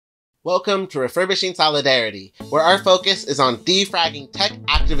Welcome to Refurbishing Solidarity, where our focus is on defragging tech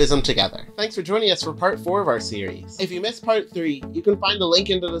activism together. Thanks for joining us for part 4 of our series. If you missed part 3, you can find the link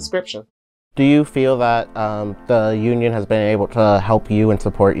in the description. Do you feel that the union has been able to help you and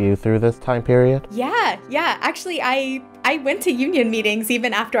support you through this time period? Yeah. Actually, I went to union meetings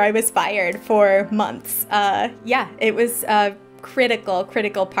even after I was fired for months. It was a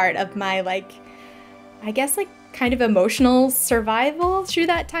critical part of my, kind of emotional survival through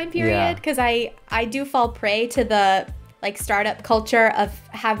that time period, because I do fall prey to the startup culture of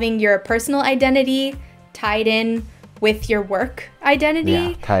having your personal identity tied in with your work identity.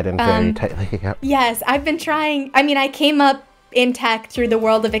 Yeah, tied in very tightly. Yep. Yes, I've been trying. I mean, I came up in tech through the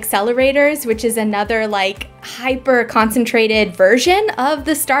world of accelerators, which is another hyper concentrated version of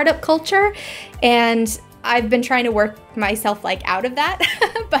the startup culture, and I've been trying to work myself out of that.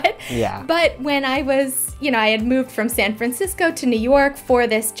 But when I was, I had moved from San Francisco to New York for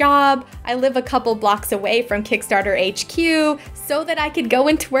this job. I live a couple blocks away from Kickstarter HQ so that I could go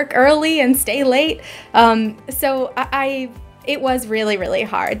into work early and stay late. So it was really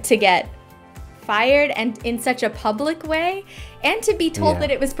hard to get fired and in such a public way, and to be told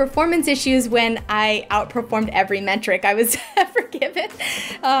that it was performance issues when I outperformed every metric I was ever given.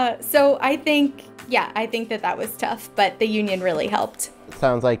 So I think that was tough, but the union really helped.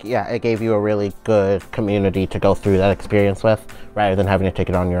 Sounds like, it gave you a really good community to go through that experience with, rather than having to take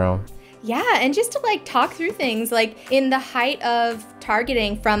it on your own. Yeah, and just to talk through things, in the height of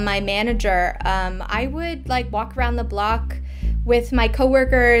targeting from my manager, I would walk around the block with my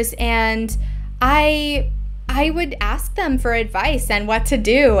coworkers, and I would ask them for advice and what to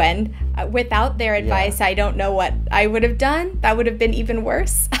do, and without their advice, I don't know what I would have done. That would have been even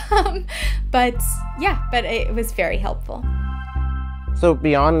worse. But it was very helpful. So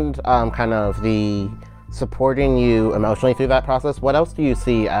beyond kind of the supporting you emotionally through that process, what else do you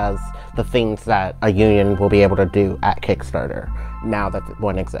see as the things that a union will be able to do at Kickstarter now that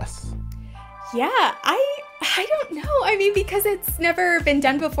one exists? Yeah, I don't know. I mean, because it's never been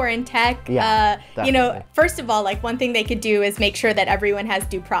done before in tech. First of all, one thing they could do is make sure that everyone has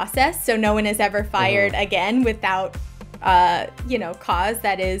due process, so no one is ever fired again without, cause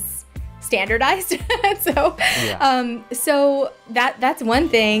that is standardized. So that's one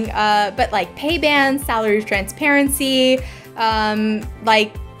thing. But pay bans, salary transparency,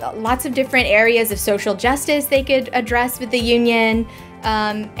 lots of different areas of social justice they could address with the union.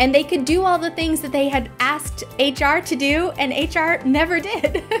 And they could do all the things that they had asked HR to do, and HR never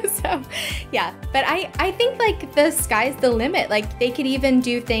did. So, but I think the sky's the limit. They could even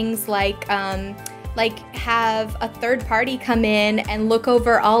do things have a third party come in and look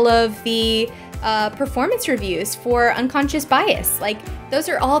over all of the performance reviews for unconscious bias. Those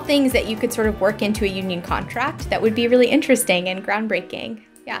are all things that you could sort of work into a union contract that would be really interesting and groundbreaking.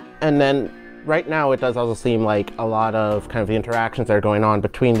 Yeah. And then right now, it does also seem like a lot of kind of the interactions that are going on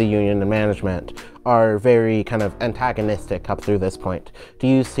between the union and management are very kind of antagonistic up through this point. Do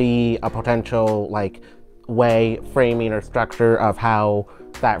you see a potential way, framing, or structure of how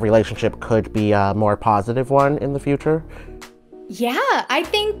that relationship could be a more positive one in the future? Yeah, I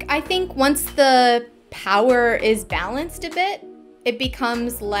think once the power is balanced a bit, it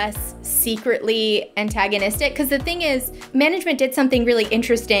becomes less secretly antagonistic. Because the thing is, management did something really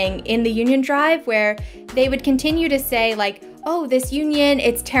interesting in the union drive where they would continue to say oh, this union,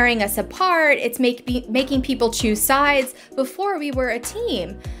 it's tearing us apart, it's making people choose sides. Before we were a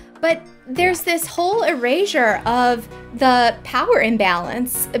team. But there's this whole erasure of the power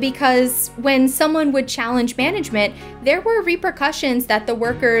imbalance, because when someone would challenge management, there were repercussions that the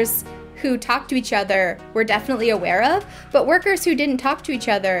workers who talked to each other were definitely aware of, but workers who didn't talk to each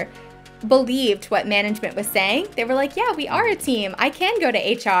other believed what management was saying. They were yeah, we are a team. I can go to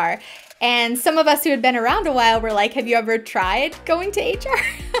HR. And some of us who had been around a while were have you ever tried going to HR?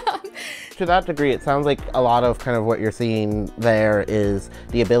 To that degree, it sounds like a lot of kind of what you're seeing there is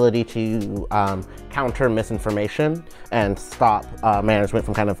the ability to counter misinformation and stop management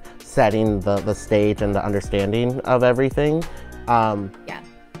from kind of setting the stage and the understanding of everything.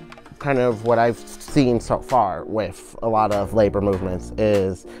 Kind of what I've seen so far with a lot of labor movements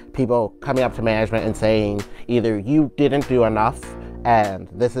is people coming up to management and saying either you didn't do enough and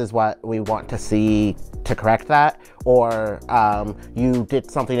this is what we want to see to correct that, or you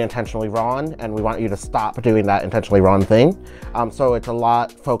did something intentionally wrong and we want you to stop doing that intentionally wrong thing. So it's a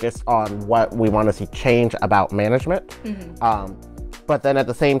lot focused on what we want to see change about management. But then at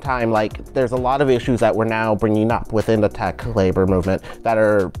the same time, like, there's a lot of issues that we're now bringing up within the tech labor movement that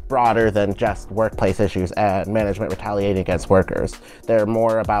are broader than just workplace issues and management retaliating against workers. They're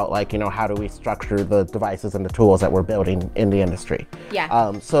more about, like, you know, how do we structure the devices and the tools that we're building in the industry.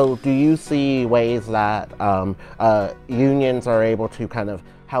 Yeah. So do you see ways that unions are able to kind of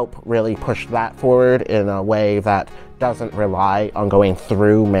help really push that forward in a way that doesn't rely on going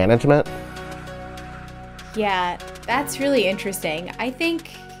through management? Yeah, that's really interesting. I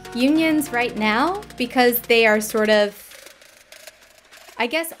think unions right now, because they are sort of, I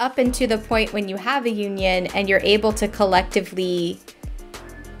guess, up into the point when you have a union and you're able to collectively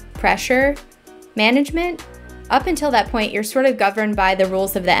pressure management, up until that point, you're sort of governed by the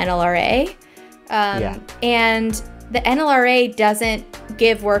rules of the NLRA. And the NLRA doesn't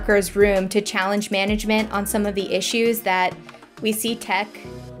give workers room to challenge management on some of the issues that we see tech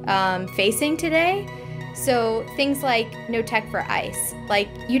facing today. So things like no tech for ICE, like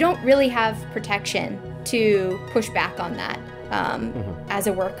you don't really have protection to push back on that as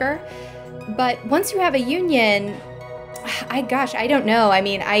a worker. But once you have a union, I don't know. I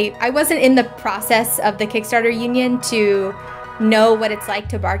mean, I wasn't in the process of the Kickstarter union to know what it's like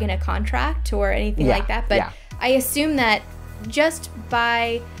to bargain a contract or anything like that. But I assume that just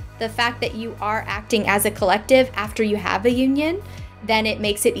by the fact that you are acting as a collective after you have a union, then it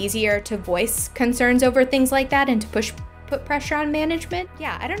makes it easier to voice concerns over things like that and to put pressure on management.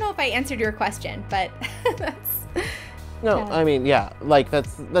 Yeah, I don't know if I answered your question, but that's... No, yeah. I mean, yeah, like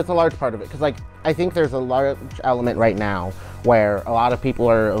that's a large part of it. Because, like, I think there's a large element right now where a lot of people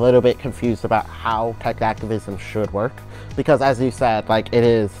are a little bit confused about how tech activism should work. Because, as you said, like, it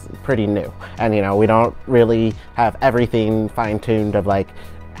is pretty new. And, you know, we don't really have everything fine-tuned of, like,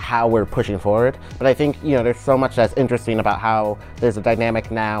 how we're pushing forward. But I think, you know, there's so much that's interesting about how there's a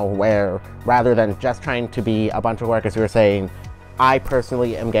dynamic now where rather than just trying to be a bunch of workers who are saying, I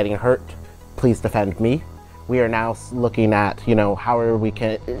personally am getting hurt, please defend me, we are now looking at, you know, how are we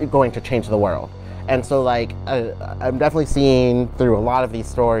going to change the world. And so, like, I'm definitely seeing through a lot of these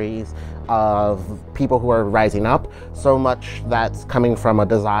stories of people who are rising up, so much that's coming from a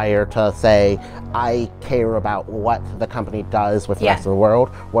desire to say, I care about what the company does with the rest of the world,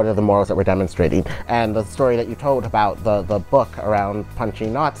 what are the morals that we're demonstrating. And the story that you told about the book around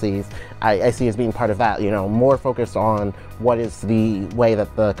punching Nazis, I see as being part of that, you know, more focused on what is the way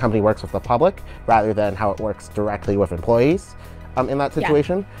that the company works with the public rather than how it works directly with employees in that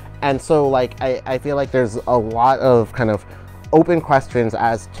situation. And so, like, I feel like there's a lot of kind of open questions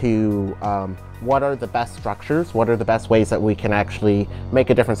as to what are the best structures, what are the best ways that we can actually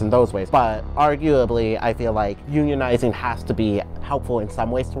make a difference in those ways. But arguably, I feel like unionizing has to be helpful in some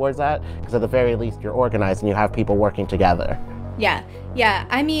ways towards that, because at the very least you're organized and you have people working together. Yeah.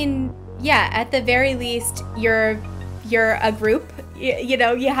 I mean, at the very least you're a group. You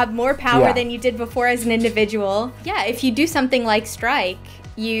know, you have more power than you did before as an individual. Yeah, if you do something like strike,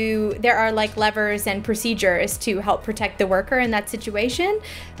 there are like levers and procedures to help protect the worker in that situation.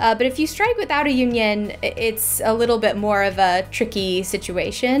 But if you strike without a union, it's a little bit more of a tricky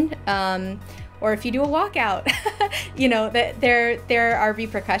situation. Or if you do a walkout, you know, there are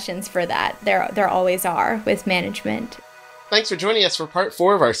repercussions for that. There always are with management. Thanks for joining us for part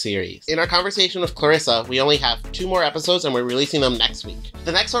 4 of our series. In our conversation with Clarissa, we only have 2 more episodes and we're releasing them next week.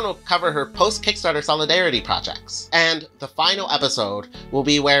 The next one will cover her post-Kickstarter solidarity projects. And the final episode will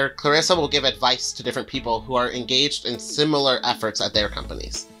be where Clarissa will give advice to different people who are engaged in similar efforts at their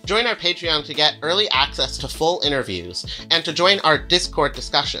companies. Join our Patreon to get early access to full interviews and to join our Discord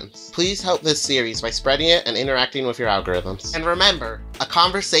discussions. Please help this series by spreading it and interacting with your algorithms. And remember, a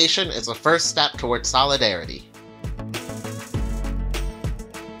conversation is the first step towards solidarity.